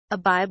A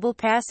Bible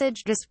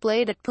passage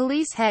displayed at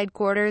police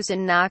headquarters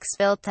in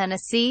Knoxville,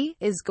 Tennessee,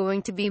 is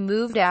going to be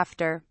moved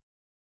after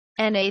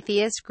an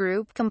atheist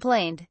group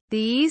complained. The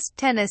East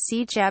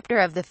Tennessee chapter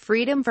of the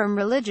Freedom from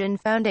Religion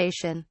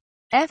Foundation,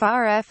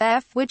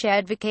 FRFF, which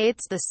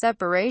advocates the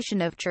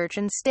separation of church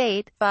and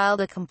state,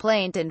 filed a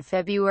complaint in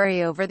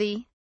February over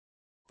the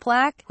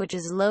plaque, which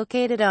is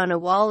located on a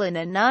wall in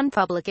a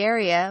non-public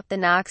area, the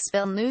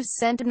Knoxville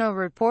News-Sentinel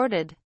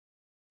reported.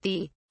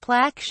 The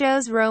plaque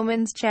shows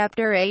Romans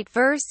chapter 8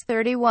 verse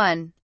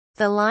 31.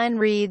 The line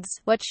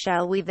reads, "What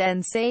shall we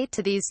then say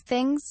to these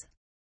things?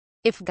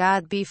 If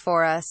God be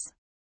for us,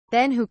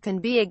 then who can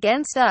be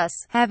against us?"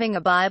 Having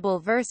a Bible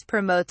verse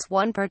promotes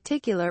one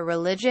particular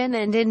religion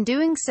and in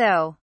doing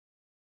so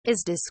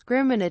is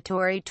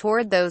discriminatory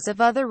toward those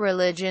of other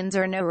religions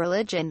or no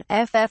religion,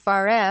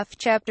 FFRF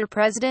chapter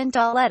president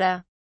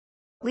Aletta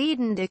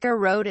Leidendicker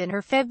wrote in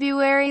her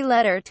February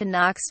letter to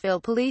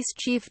Knoxville Police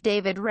Chief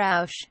David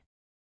Roush.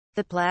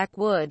 The plaque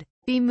would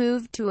be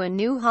moved to a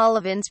new Hall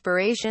of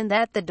Inspiration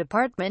that the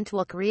department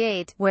will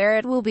create, where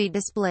it will be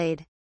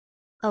displayed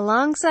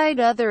alongside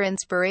other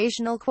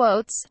inspirational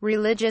quotes,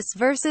 religious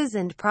verses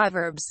and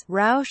proverbs,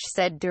 Roush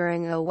said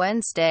during a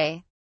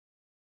Wednesday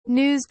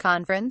news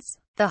conference.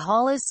 The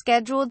hall is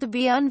scheduled to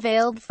be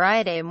unveiled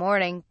Friday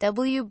morning,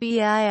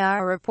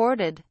 WBIR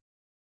reported.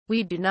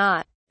 "We do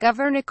not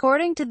govern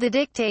according to the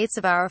dictates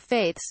of our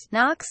faiths,"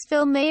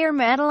 Knoxville Mayor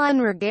Madeline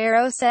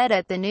Ruggiero said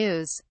at the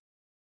news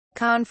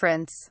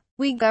conference.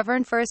 "We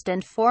govern first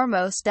and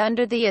foremost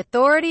under the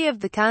authority of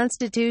the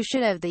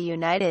Constitution of the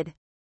United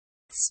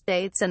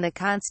States and the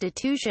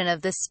Constitution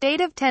of the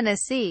State of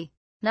Tennessee,"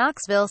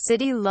 Knoxville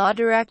City Law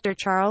Director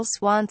Charles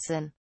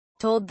Swanson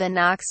told the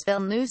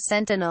Knoxville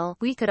News-Sentinel.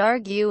 "We could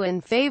argue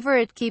in favor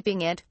of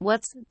keeping it.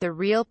 What's the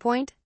real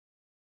point?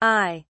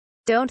 I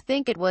don't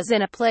think it was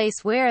in a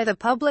place where the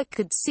public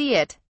could see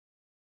it.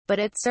 But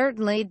it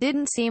certainly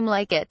didn't seem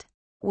like it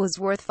was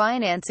worth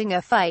financing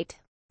a fight."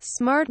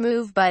 Smart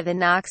move by the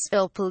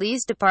Knoxville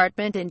Police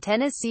Department in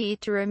Tennessee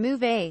to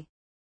remove a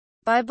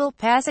Bible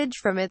passage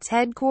from its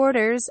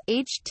headquarters,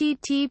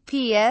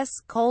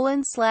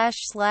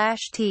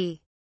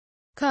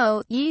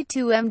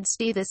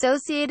 https://t.co.ye2md. The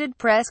Associated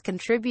Press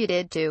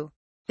contributed to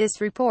this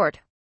report.